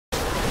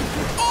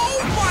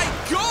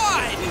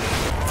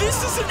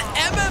is an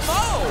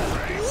MMO!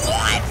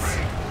 What?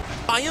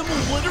 I am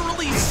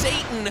literally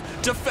Satan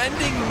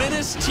defending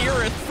Minas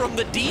Tirith from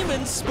the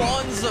demon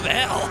spawns of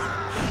hell.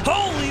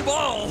 Holy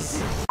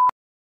balls!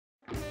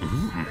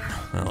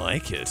 I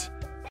like it.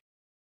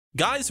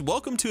 Guys,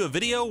 welcome to a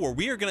video where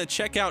we are going to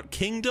check out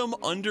Kingdom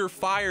Under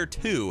Fire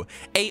 2,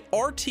 a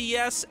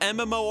RTS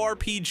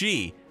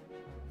MMORPG.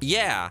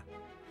 Yeah,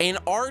 an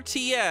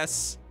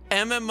RTS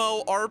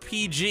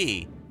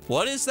MMORPG.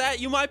 What is that,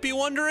 you might be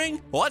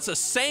wondering? Well, that's the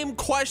same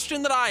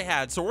question that I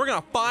had, so we're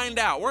going to find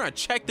out. We're going to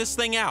check this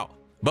thing out.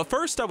 But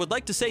first, I would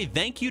like to say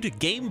thank you to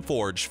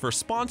Gameforge for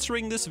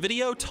sponsoring this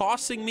video,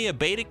 tossing me a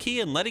beta key,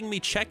 and letting me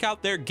check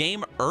out their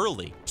game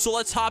early. So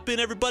let's hop in,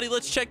 everybody.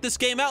 Let's check this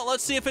game out.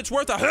 Let's see if it's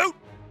worth a hoot.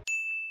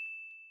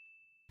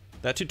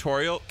 That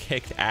tutorial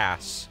kicked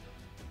ass.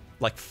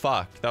 Like,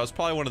 fuck. That was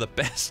probably one of the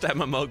best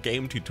MMO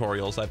game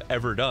tutorials I've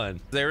ever done.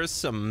 There is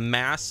some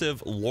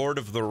massive Lord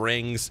of the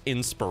Rings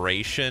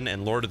inspiration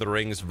and Lord of the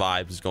Rings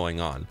vibes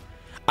going on.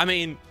 I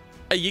mean,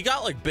 you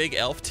got like big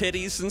elf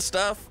titties and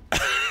stuff.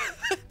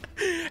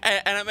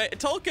 And I mean,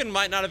 Tolkien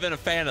might not have been a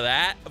fan of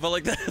that, but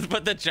like,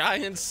 but the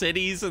giant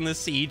cities and the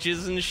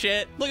sieges and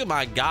shit. Look at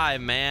my guy,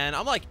 man.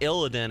 I'm like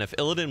Illidan. If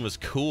Illidan was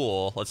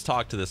cool, let's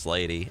talk to this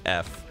lady.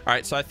 F. All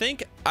right, so I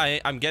think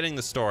I'm getting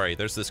the story.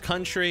 There's this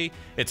country.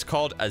 It's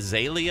called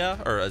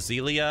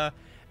Azelia,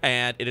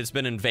 and it has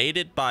been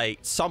invaded by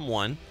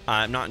someone.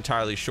 I'm not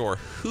entirely sure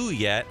who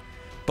yet,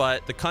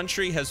 but the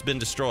country has been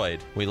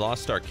destroyed. We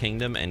lost our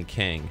kingdom and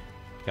king.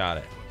 Got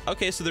it.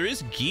 Okay, so there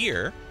is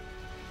gear.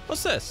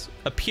 What's this?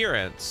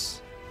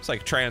 Appearance. It's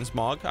like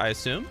transmog, I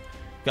assume.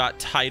 Got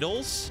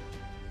titles.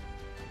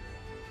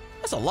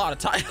 That's a lot of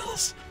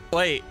titles.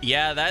 Wait,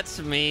 yeah, that's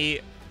me.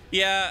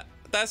 Yeah,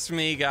 that's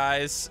me,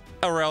 guys.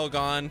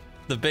 Aurelgon,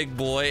 the big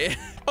boy.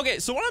 Okay,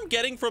 so what I'm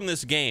getting from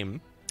this game,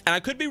 and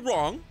I could be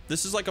wrong,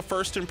 this is like a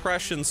first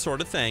impression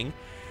sort of thing.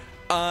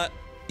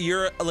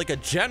 You're like a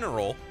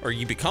general, or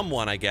you become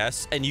one, I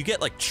guess, and you get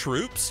like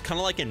troops, kind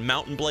of like in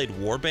Mount and Blade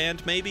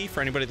Warband, maybe,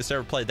 for anybody that's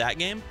ever played that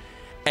game.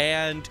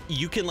 And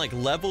you can like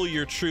level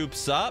your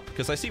troops up,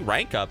 because I see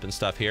rank up and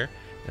stuff here.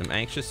 I'm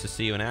anxious to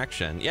see you in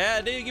action.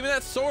 Yeah, dude, give me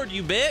that sword,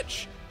 you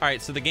bitch. All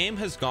right, so the game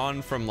has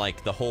gone from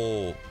like the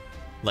whole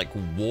like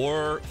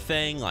war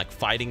thing, like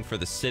fighting for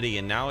the city,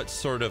 and now it's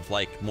sort of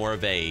like more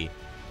of a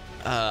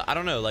I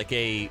don't know, like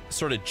a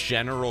sort of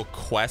general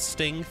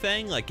questing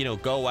thing, like, you know,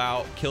 go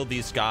out, kill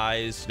these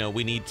guys, you know,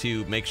 we need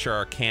to make sure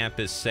our camp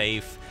is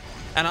safe.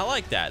 And I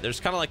like that. There's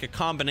kind of like a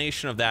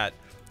combination of that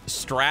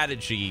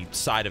strategy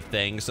side of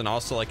things and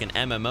also like an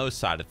MMO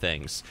side of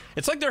things.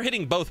 It's like they're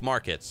hitting both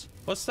markets.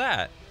 What's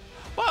that?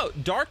 Whoa,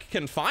 dark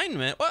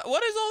confinement.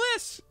 What is all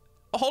this?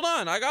 Hold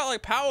on, I got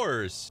like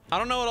powers. I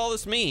don't know what all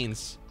this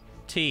means.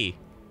 T.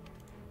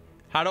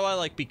 How do I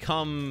like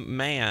become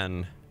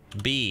man?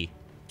 B.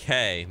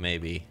 K,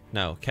 maybe.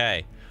 No,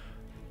 K.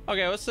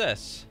 Okay, what's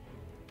this?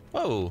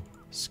 Whoa,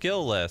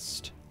 skill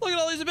list. Look at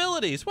all these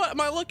abilities. What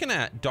am I looking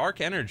at? Dark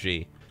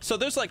energy. So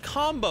there's like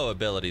combo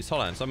abilities.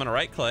 Hold on, so I'm gonna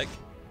right click.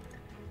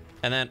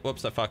 And then,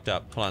 whoops, I fucked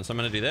up. Hold on, so I'm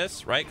gonna do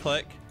this. Right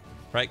click.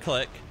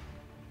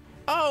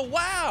 Oh,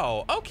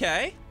 wow.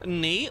 Okay,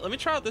 neat. Let me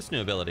try out this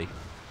new ability.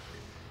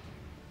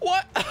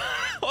 What?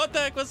 What the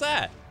heck was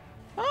that?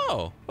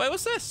 Oh, wait,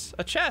 what's this?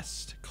 A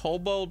chest.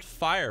 Kobold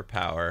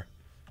firepower.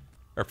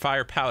 Or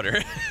fire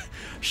powder.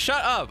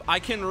 Shut up, I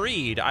can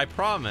read, I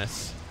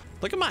promise.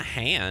 Look at my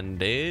hand,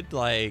 dude.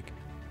 Like,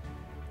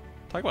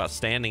 talk about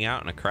standing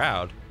out in a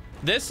crowd.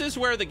 This is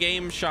where the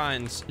game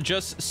shines.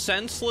 Just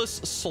senseless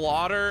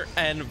slaughter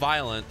and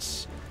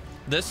violence.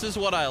 This is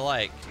what I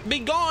like. Be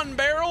gone,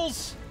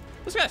 barrels.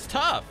 This guy's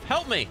tough.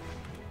 Help me.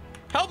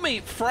 Help me,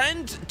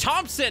 friend.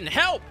 Thompson,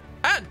 help.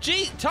 Ah,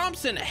 gee,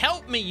 Thompson,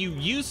 help me, you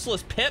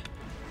useless pip.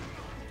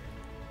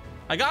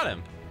 I got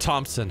him.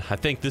 Thompson, I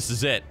think this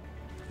is it.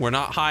 We're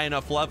not high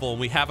enough level and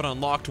we haven't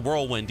unlocked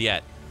Whirlwind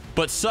yet.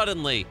 But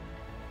suddenly,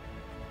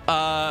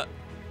 guy,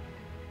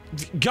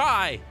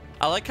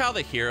 I like how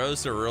the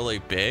heroes are really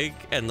big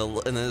and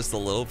there's the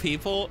little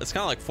people. It's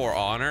kind of like For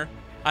Honor.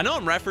 I know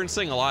I'm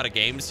referencing a lot of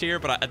games here,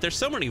 but there's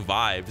so many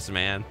vibes,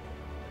 man.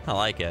 I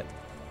like it.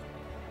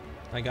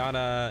 I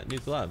got new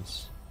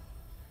gloves.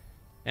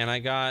 And I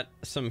got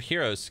some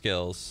hero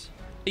skills.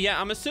 Yeah,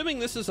 I'm assuming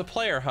this is a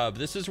player hub.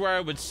 This is where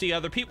I would see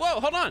other people. Whoa,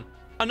 hold on.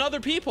 Another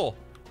people.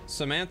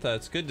 Samantha,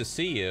 it's good to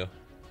see you.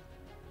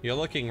 You're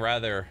looking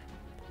rather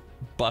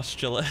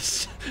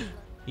bustulous.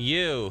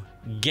 You,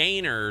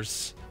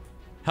 gainers.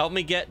 Help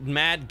me get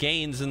mad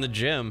gains in the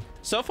gym.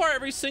 So far,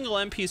 every single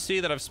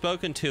NPC that I've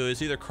spoken to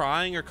is either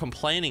crying or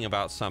complaining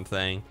about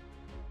something.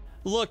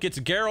 Look, it's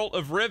Geralt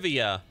of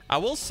Rivia. I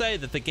will say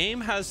that the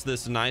game has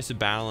this nice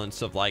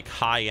balance of like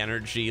high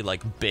energy,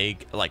 like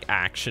big, like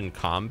action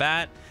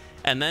combat.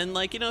 And then,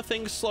 like, you know,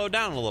 things slow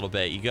down a little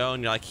bit. You go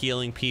and you're like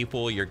healing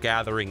people, you're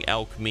gathering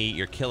elk meat,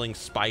 you're killing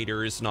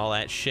spiders and all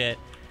that shit.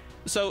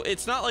 So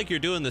it's not like you're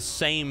doing the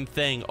same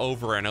thing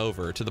over and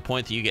over to the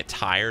point that you get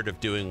tired of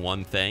doing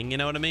one thing, you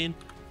know what I mean?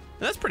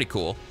 And that's pretty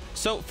cool.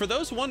 So for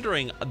those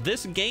wondering,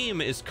 this game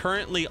is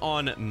currently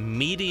on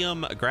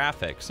medium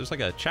graphics. There's like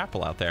a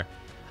chapel out there.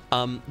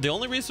 The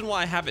only reason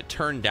why I have it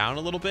turned down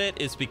a little bit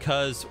is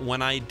because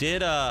when I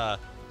did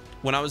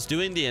when I was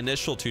doing the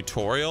initial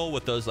tutorial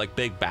with those like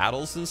big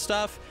battles and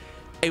stuff,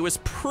 it was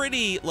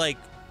pretty like,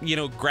 you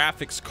know,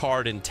 graphics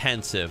card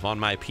intensive on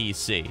my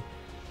PC.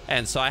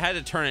 And so I had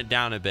to turn it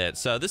down a bit.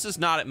 So this is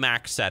not at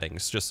max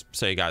settings, just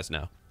so you guys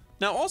know.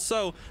 Now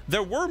also,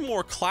 there were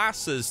more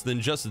classes than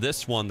just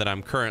this one that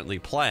I'm currently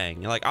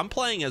playing. Like, I'm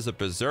playing as a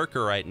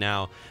berserker right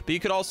now, but you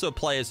could also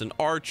play as an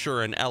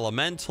archer, an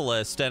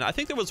elementalist, and I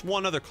think there was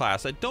one other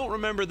class. I don't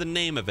remember the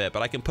name of it,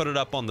 but I can put it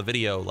up on the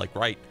video like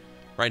right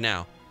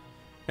now.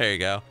 There you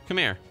go. Come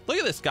here. Look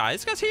at this guy.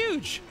 This guy's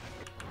huge.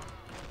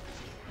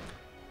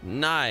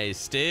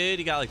 Nice, dude.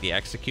 You got like the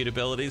execute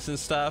abilities and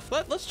stuff.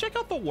 Let's check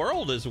out the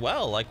world as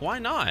well. Like, why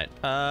not?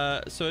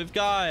 So we've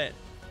got...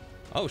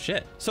 Oh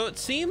shit. So it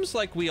seems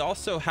like we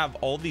also have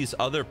all these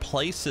other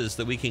places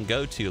that we can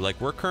go to. Like,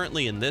 we're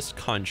currently in this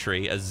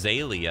country,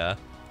 Azalea,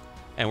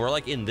 and we're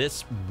like in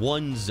this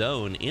one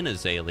zone in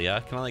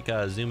Azalea. Can I like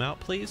zoom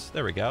out, please?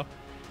 There we go.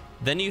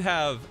 Then you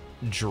have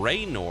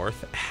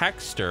Draynorth,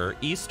 Hexter,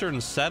 Eastern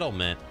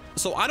Settlement.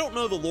 So I don't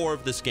know the lore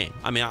of this game.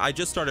 I mean, I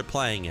just started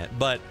playing it,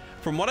 but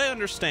from what I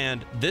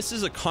understand, this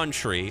is a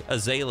country,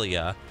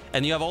 Azalea,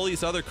 and you have all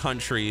these other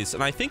countries,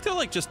 and I think they're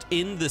like just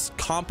in this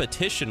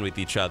competition with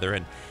each other.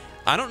 And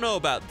I don't know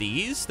about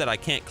these that I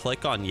can't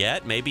click on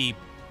yet. Maybe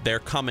they're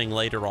coming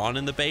later on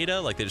in the beta,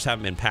 like they just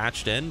haven't been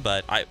patched in,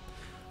 but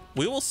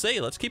we will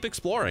see. Let's keep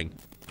exploring.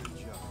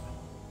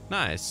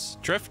 Nice.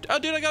 Drift. Oh,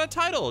 dude, I got a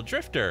title,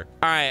 Drifter.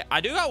 All right,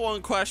 I do got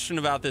one question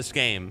about this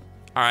game.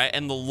 All right,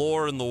 and the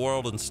lore and the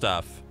world and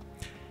stuff.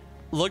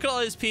 Look at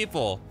all these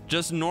people,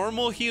 just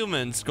normal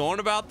humans going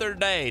about their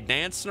day,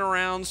 dancing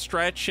around,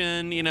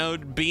 stretching, you know,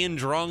 being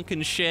drunk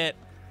and shit.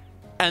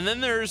 And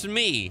then there's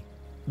me,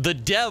 the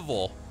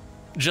devil,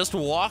 just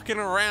walking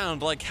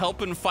around like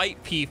helping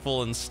fight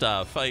people and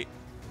stuff. Like,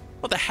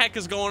 what the heck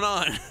is going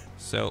on?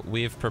 So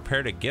we've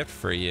prepared a gift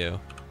for you.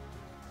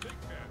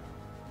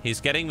 He's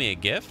getting me a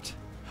gift?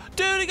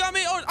 Dude, he got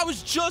me. Oh, I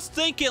was just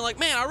thinking like,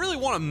 man, I really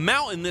want a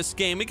mount in this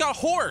game. He got a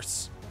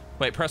horse.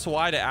 Wait, press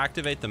Y to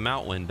activate the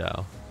mount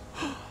window.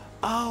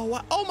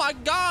 Oh, oh my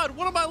God,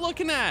 what am I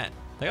looking at?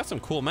 They got some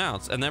cool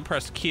mounts. And then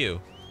press Q.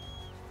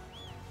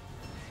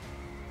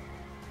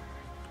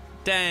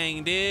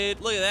 Dang,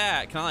 dude, look at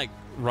that. Can I like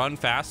run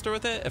faster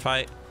with it? If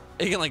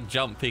you can like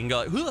jump, you can go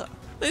like, "Hua."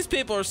 These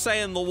people are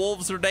saying the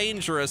wolves are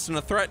dangerous and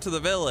a threat to the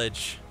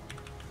village.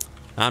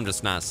 I'm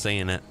just not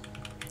seeing it.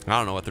 I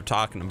don't know what they're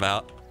talking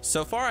about.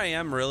 So far, I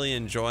am really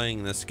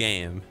enjoying this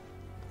game.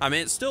 I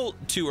mean, it's still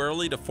too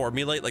early to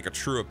formulate like a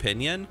true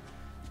opinion,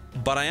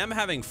 but I am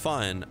having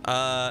fun.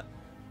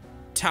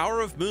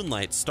 Tower of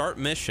Moonlight, start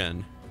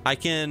mission. I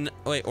can,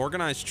 wait,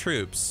 organize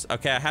troops.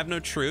 Okay, I have no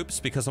troops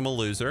because I'm a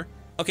loser.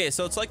 Okay,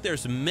 so it's like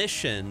there's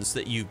missions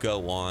that you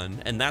go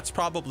on, and that's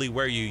probably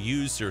where you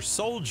use your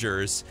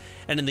soldiers.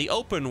 And in the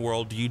open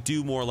world, you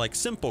do more like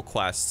simple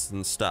quests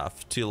and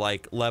stuff to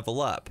like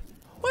level up.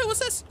 Wait, what's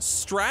this?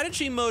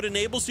 Strategy mode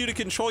enables you to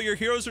control your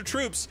heroes or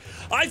troops.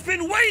 I've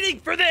been waiting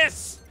for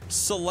this!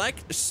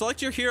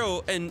 Select your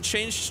hero and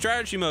change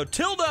strategy mode.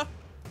 Tilda!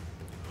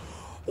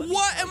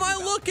 What am I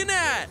looking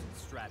at?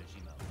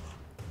 Strategy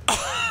mode.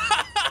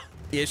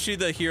 Issue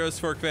the heroes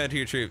for command to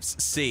your troops.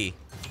 C.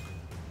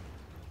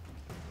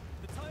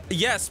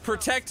 Yes,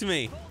 protect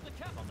me.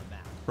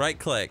 Right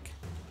click.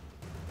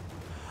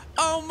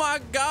 Oh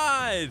my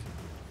God.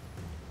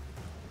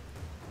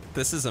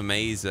 This is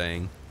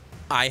amazing.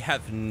 I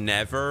have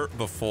never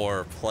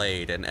before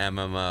played an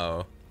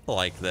MMO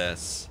like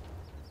this.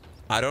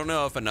 I don't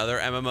know if another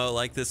MMO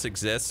like this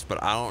exists,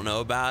 but I don't know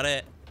about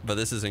it. But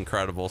this is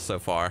incredible so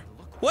far.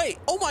 Wait,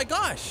 oh my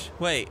gosh.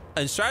 Wait,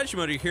 in strategy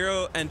mode, your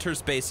hero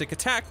enters basic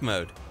attack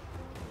mode.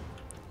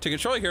 To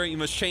control your hero, you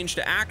must change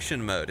to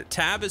action mode.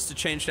 Tab is to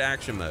change to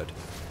action mode.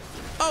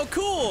 Oh,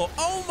 cool.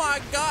 Oh my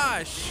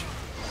gosh.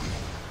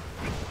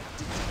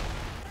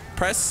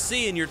 Press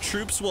C and your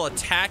troops will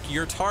attack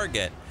your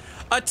target.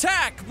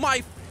 Attack,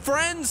 my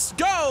friends,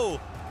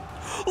 go!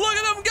 Look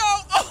at them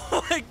go!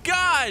 Oh my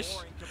gosh!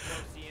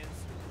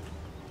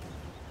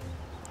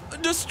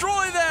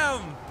 Destroy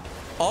them!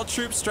 All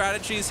troop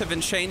strategies have been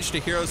changed to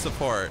hero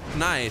support.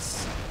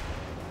 Nice.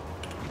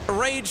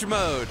 Rage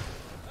mode.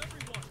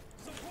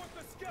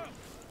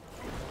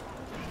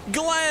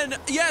 Glenn,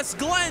 yes,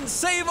 Glenn,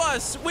 save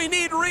us! We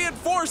need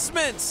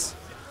reinforcements!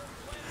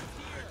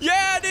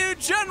 Yeah,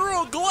 dude,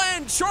 General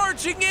Glenn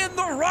charging in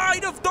the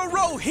ride of the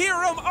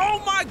Rohirrim.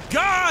 Oh my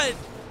God!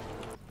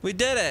 We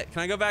did it.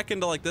 Can I go back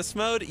into like this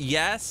mode?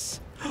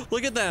 Yes.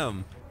 Look at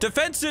them.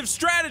 Defensive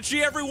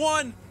strategy,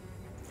 everyone.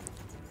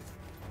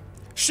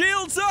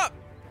 Shields up.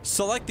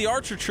 Select the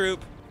archer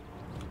troop.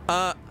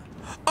 Oh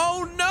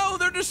no,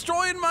 they're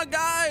destroying my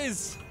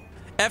guys.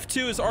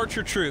 F2 is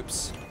archer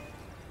troops.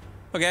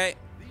 Okay,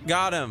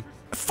 got him.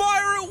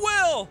 Fire at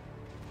will.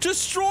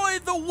 Destroy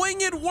the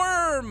winged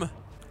worm.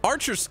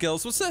 Archer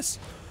skills, what's this?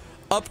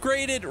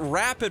 Upgraded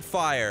rapid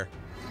fire.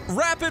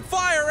 Rapid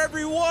fire,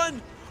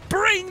 everyone!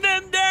 Bring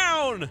them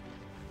down!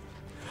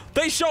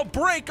 They shall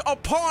break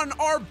upon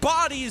our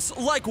bodies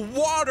like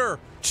water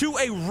to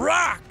a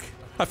rock.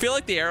 I feel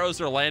like the arrows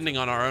are landing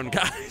on our own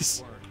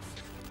guys.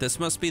 This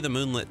must be the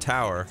moonlit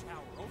tower.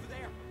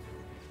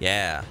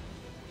 Yeah.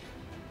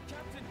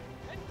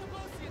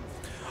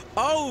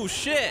 Oh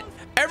shit!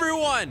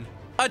 Everyone,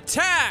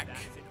 attack!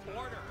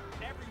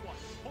 Everyone,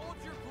 hold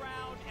your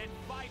ground and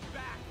fight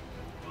back.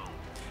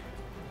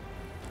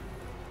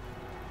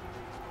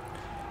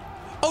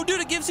 Oh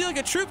dude, it gives you like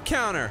a troop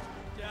counter.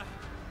 Yeah.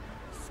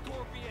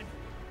 Scorpion.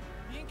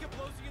 The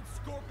Incablosian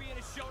Scorpion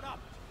has shown up.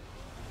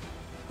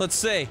 Let's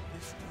see.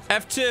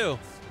 F2.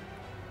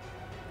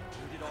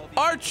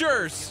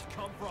 Archers!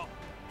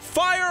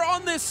 Fire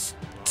on this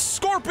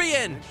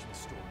scorpion!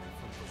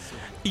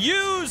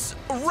 Use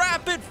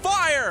rapid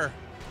fire!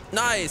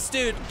 Nice,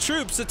 dude.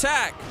 Troops,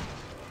 attack!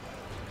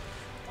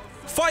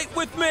 Fight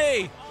with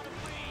me!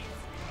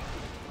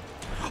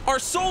 Our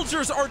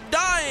soldiers are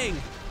dying!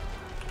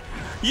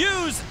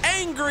 Use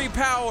angry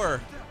power!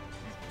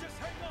 Just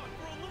hang on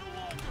for a little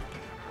longer.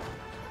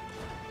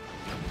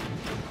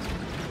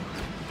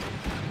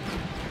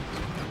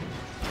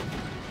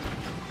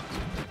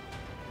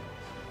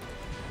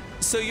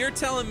 So you're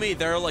telling me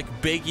there are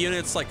like big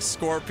units like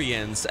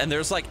scorpions and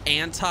there's like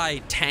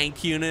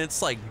anti-tank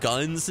units like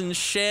guns and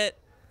shit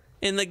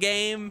in the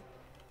game?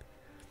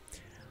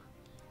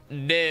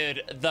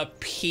 Dude, the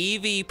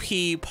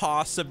PvP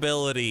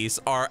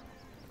possibilities are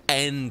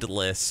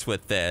endless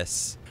with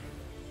this.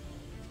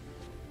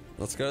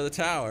 Let's go to the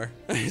tower.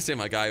 You see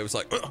my guy who was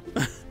like,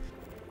 ugh.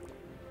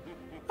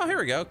 Oh, here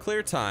we go.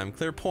 Clear time,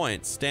 clear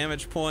points,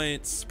 damage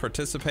points,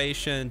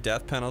 participation,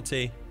 death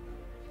penalty.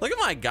 Look at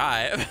my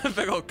guy,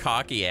 big old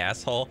cocky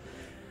asshole.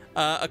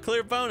 A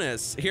clear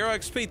bonus, hero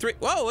XP 3.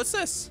 Whoa, what's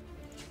this?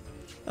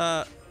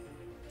 Oh.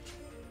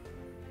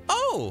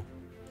 Oh,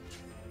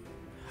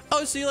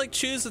 so you like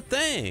choose a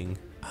thing.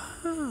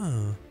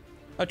 Oh.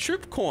 A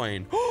troop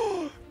coin.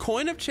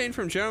 Coin obtained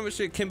from general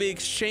mission can be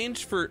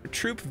exchanged for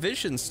troop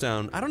vision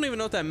stone. I don't even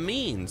know what that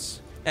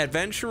means.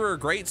 Adventurer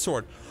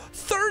greatsword.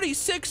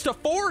 36 to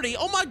 40.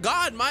 Oh my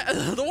god,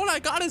 the one I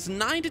got is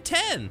 9 to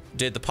 10.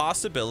 Dude, the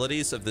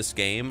possibilities of this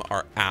game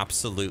are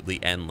absolutely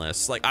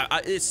endless. Like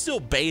it's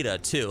still beta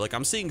too. Like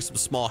I'm seeing some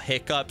small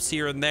hiccups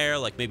here and there,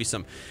 like maybe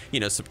some,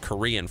 you know, some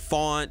Korean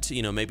font,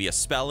 you know, maybe a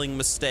spelling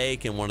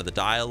mistake in one of the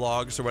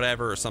dialogues or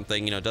whatever, or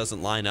something, you know,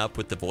 doesn't line up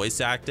with the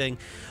voice acting.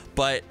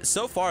 But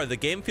so far the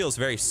game feels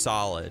very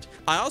solid.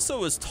 I also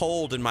was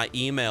told in my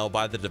email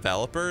by the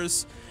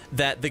developers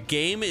that the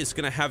game is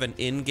going to have an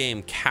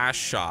in-game cash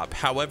shop.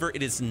 However,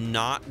 it is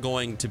not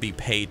going to be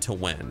pay to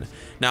win.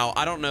 Now,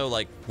 I don't know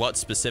like what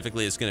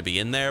specifically is going to be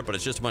in there, but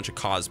it's just a bunch of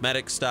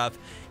cosmetic stuff,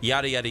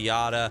 yada, yada,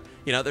 yada.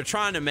 You know, they're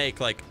trying to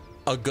make like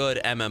a good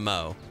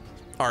MMO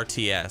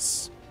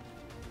RTS,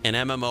 an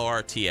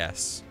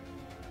MMORTS.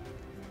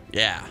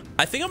 Yeah.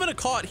 I think I'm going to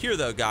call it here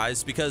though,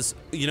 guys, because,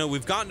 you know,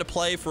 we've gotten to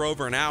play for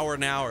over an hour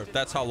now, or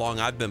that's how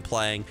long I've been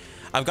playing.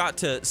 I've got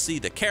to see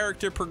the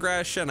character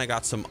progression. I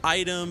got some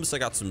items. I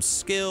got some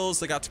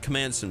skills. I got to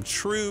command some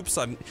troops.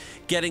 I'm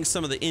getting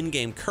some of the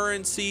in-game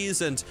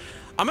currencies, and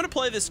I'm going to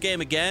play this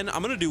game again.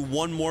 I'm going to do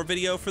one more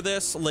video for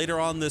this later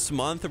on this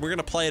month, and we're going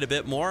to play it a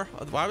bit more.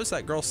 Why was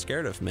that girl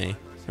scared of me?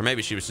 Or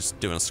maybe she was just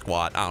doing a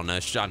squat. I don't know.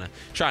 She's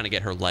trying to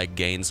get her leg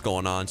gains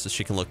going on so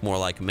she can look more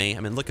like me. I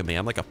mean, look at me.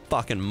 I'm like a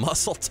fucking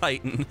muscle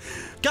titan.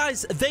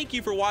 Guys, thank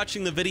you for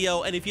watching the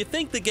video. And if you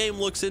think the game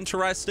looks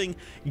interesting,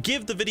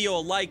 give the video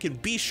a like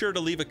and be sure to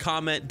leave a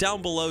comment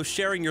down below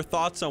sharing your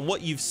thoughts on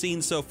what you've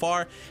seen so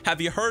far. Have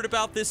you heard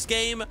about this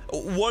game?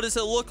 What does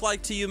it look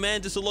like to you,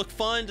 man? Does it look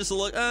fun? Does it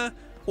look,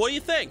 what do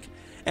you think?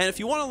 And if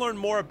you want to learn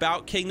more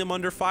about Kingdom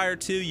Under Fire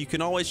 2, you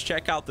can always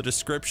check out the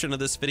description of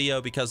this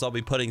video because I'll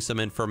be putting some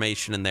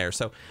information in there.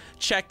 So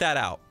check that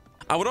out.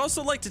 I would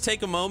also like to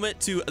take a moment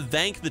to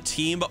thank the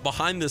team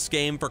behind this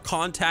game for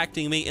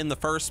contacting me in the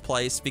first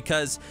place,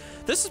 because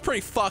this is pretty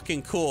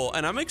fucking cool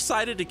and I'm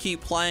excited to keep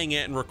playing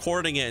it and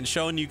recording it and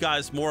showing you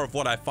guys more of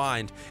what I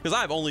find, because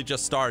I've only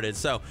just started.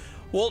 So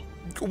we'll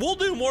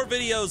do more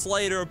videos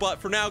later,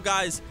 but for now,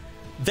 guys,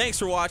 thanks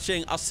for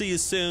watching. I'll see you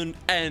soon,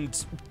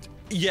 and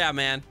yeah,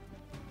 man,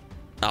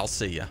 I'll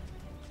see ya.